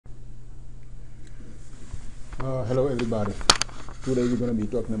Hello everybody. Today we're going to be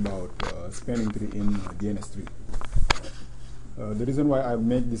talking about spanning tree in GNS3. The reason why I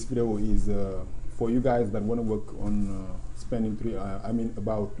made this video is for you guys that want to work on spanning tree, I mean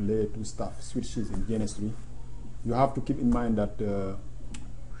about layer 2 stuff, switches in GNS3. You have to keep in mind that there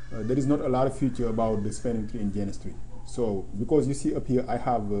is not a lot of feature about the spanning tree in GNS3. So because you see up here I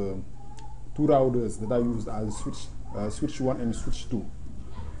have two routers that I use as switch 1 and switch 2.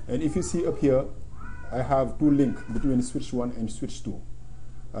 And if you see up here, I have two links between switch 1 and switch 2.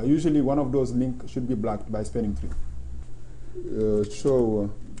 Usually one of those links should be blocked by spanning tree.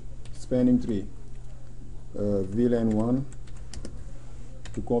 Show spanning tree VLAN 1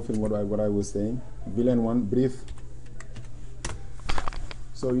 to confirm what I was saying. VLAN 1 brief.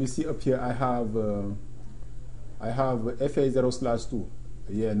 So you see up here I have FA0/2.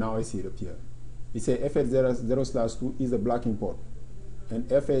 Yeah, now I see it up here. It says FA0/2 is a blocking port, and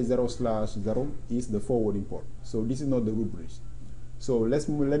FA0/0 is the forwarding port. So this is not the root bridge. So let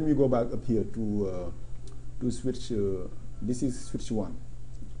me go back up here to switch. This is switch 1.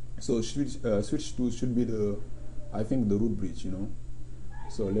 So switch 2 should be I think the root bridge, you know.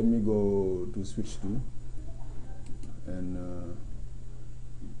 So let me go to switch 2 and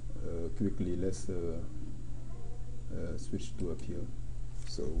quickly let's switch 2 up here.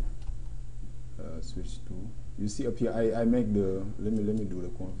 So switch 2. You see up here I make the let me do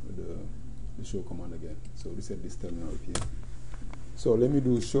the show command again. So reset this terminal up here. So let me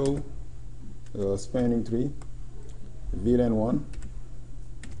do show spanning tree VLAN 1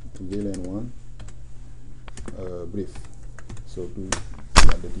 brief. So to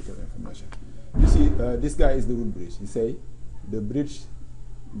get the detailed information. You see this guy is the root bridge. You say this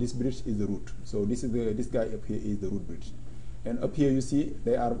bridge is the root. So this guy up here is the root bridge. And up here you see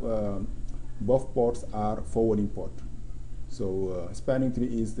they are both ports are forwarding port. So spanning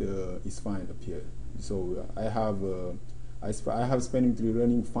tree is fine up here. So I have spanning tree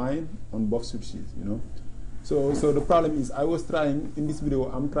running fine on both switches, you know. So the problem is I was trying in this video,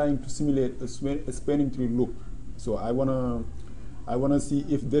 I'm trying to simulate a spanning tree loop. So I wanna see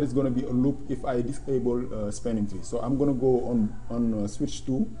if there is gonna be a loop if I disable spanning tree. So I'm gonna go on switch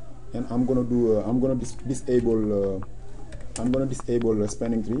 2 and I'm gonna disable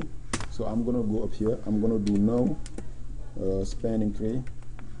spanning tree. So I'm gonna go up here. I'm gonna do no spanning tree.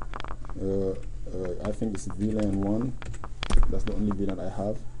 I think it's VLAN 1. That's the only VLAN I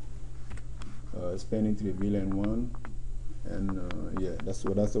have. Spanning tree VLAN 1, and yeah, that's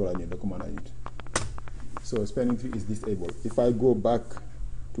what I need. The command I need. So spanning tree is disabled. If I go back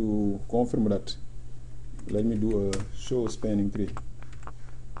to confirm that, let me do a show spanning tree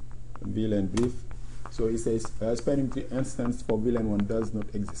VLAN brief. So it says spanning tree instance for VLAN 1 does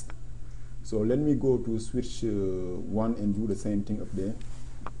not exist. So let me go to switch 1 and do the same thing up there.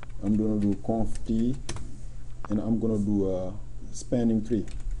 I'm going to do conf t and I'm going to do spanning tree.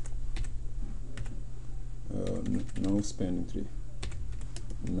 No spanning tree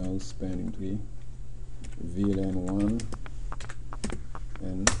VLAN 1,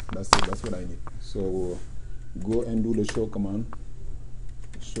 and that's it. That's what I need. So go and do the show command.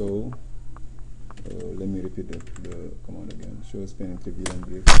 Show. Let me repeat the command again. Show spanning tree VLAN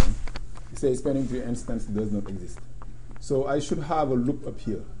brief. It says spanning tree instance does not exist. So I should have a loop up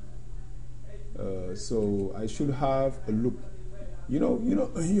here. So I should have a loop. You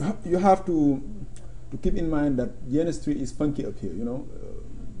have to keep in mind that GNS3 is funky up here.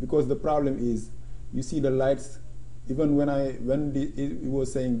 Because the problem is you see the lights. Even when it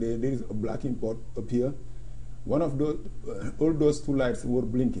was saying there is a blocking port up here, one of those all those two lights were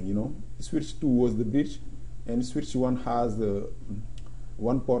blinking. Switch 2 was the bridge, and switch 1 has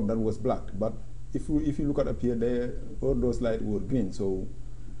one port that was blocked. But if you look at up here, all those lights were green. So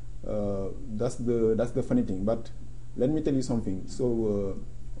that's the funny thing. But let me tell you something. So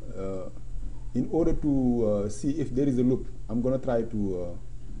in order to see if there is a loop, I'm gonna try to.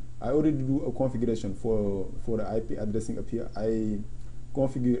 I already do a configuration for the IP addressing up here. I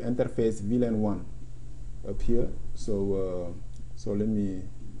configure interface VLAN 1 up here. So let me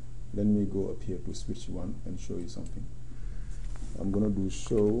go up here to switch 1 and show you something. I'm gonna do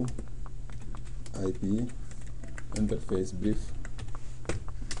show IP interface brief,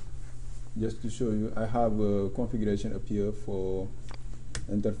 just to show you. I have a configuration up here for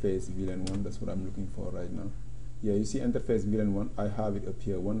interface VLAN 1. That's what I'm looking for right now. Yeah, you see interface VLAN 1. I have it up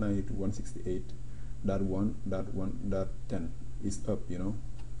here 192.168.1.1.10 is up.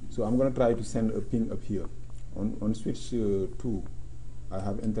 So I'm gonna try to send a ping up here on switch 2. I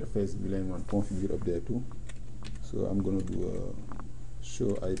have interface VLAN 1 configured up there too. So I'm gonna do a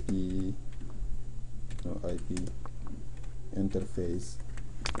show IP interface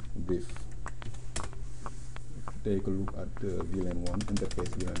brief. take a look at VLAN 1, interface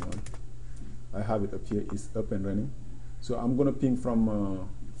VLAN 1. I have it up here, it's up and running. So I'm gonna ping from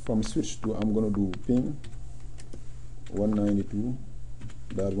switch to, I'm gonna do ping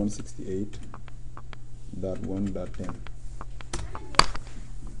 192.168.1.10,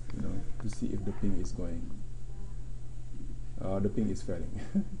 you know, to see if the ping is going. The ping is failing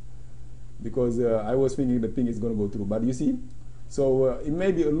because I was thinking the ping is gonna go through, but you see, so it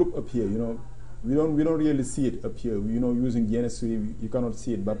may be a loop up here, you know. We don't really see it up here, you know. Using GNS3 you cannot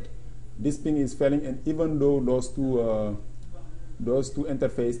see it, but this ping is failing, and even though those two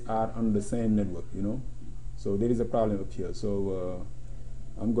interfaces are on the same network, you know, so there is a problem up here. So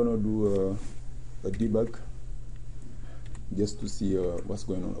I'm gonna do a debug just to see what's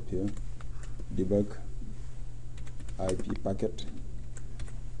going on up here. Debug IP packet.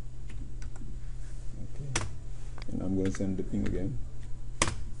 Okay, and I'm going to send the ping again.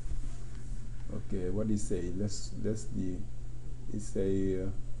 Okay, what is say? Let's it say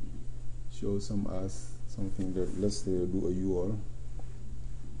show some as something that, let's do a URL.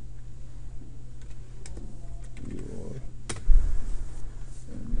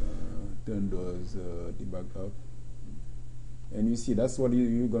 And turn those debug up, and you see that's what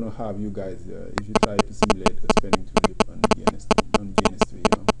you're gonna have, you guys, if you try to simulate a spanning tree loop on GNS3, you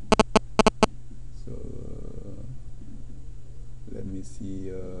know. So let me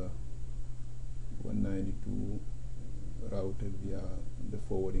see, 192 routed via the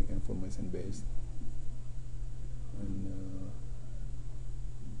forwarding information base, and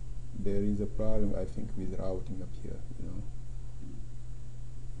there is a problem, I think, with routing up here, you know.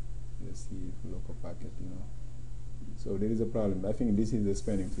 Let's see if local packet, you know. So there is a problem. I think this is the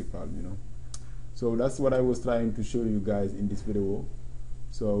spanning tree problem, you know. So that's what I was trying to show you guys in this video.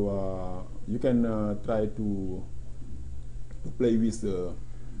 So you can try to play with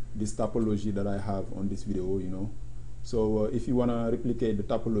this topology that I have on this video, you know. So if you want to replicate the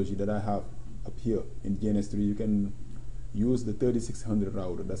topology that I have up here in GNS3, you can use the 3600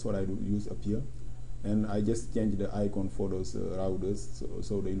 router. That's what I do use up here, and I just change the icon for those routers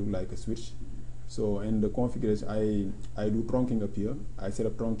so they look like a switch. So in the configuration, I do trunking up here. I set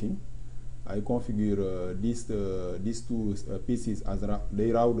up trunking. I configure these two PCs as they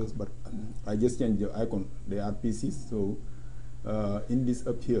routers, but I just change the icon. They are PCs. So in this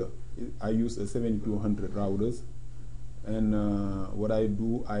up here, I use a 7200 routers, and what I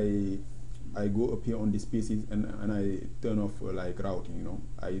do, I go up here on these PCs and I turn off like routing, you know.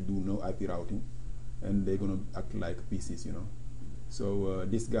 I do no IP routing, and they're gonna act like PCs, you know. So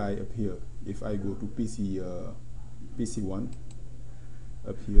this guy up here, if I go to PC1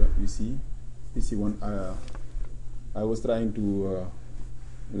 up here, you see PC1. I was trying to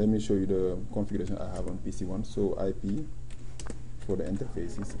let me show you the configuration I have on PC1. So IP for the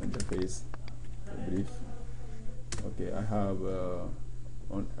interfaces, interface brief. Okay, I have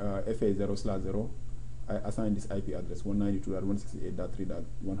on FA0/0, I assign this IP address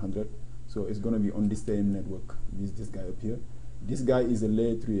 192.168.3.100. So it's going to be on this same network with this guy up here. This guy is a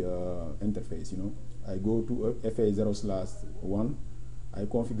layer 3 interface, you know. I go to FA0/1. I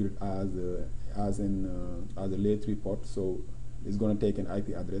configure it as a layer 3 port. So it's going to take an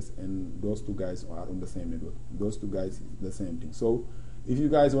IP address, and those two guys are on the same network. Those two guys is the same thing. So if you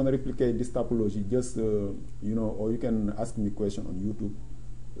guys want to replicate this topology, just you know, or you can ask me a question on YouTube.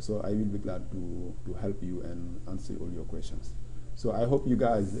 So I will be glad to help you and answer all your questions. So I hope you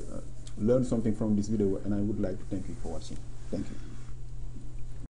guys learned something from this video, and I would like to thank you for watching. Thank you.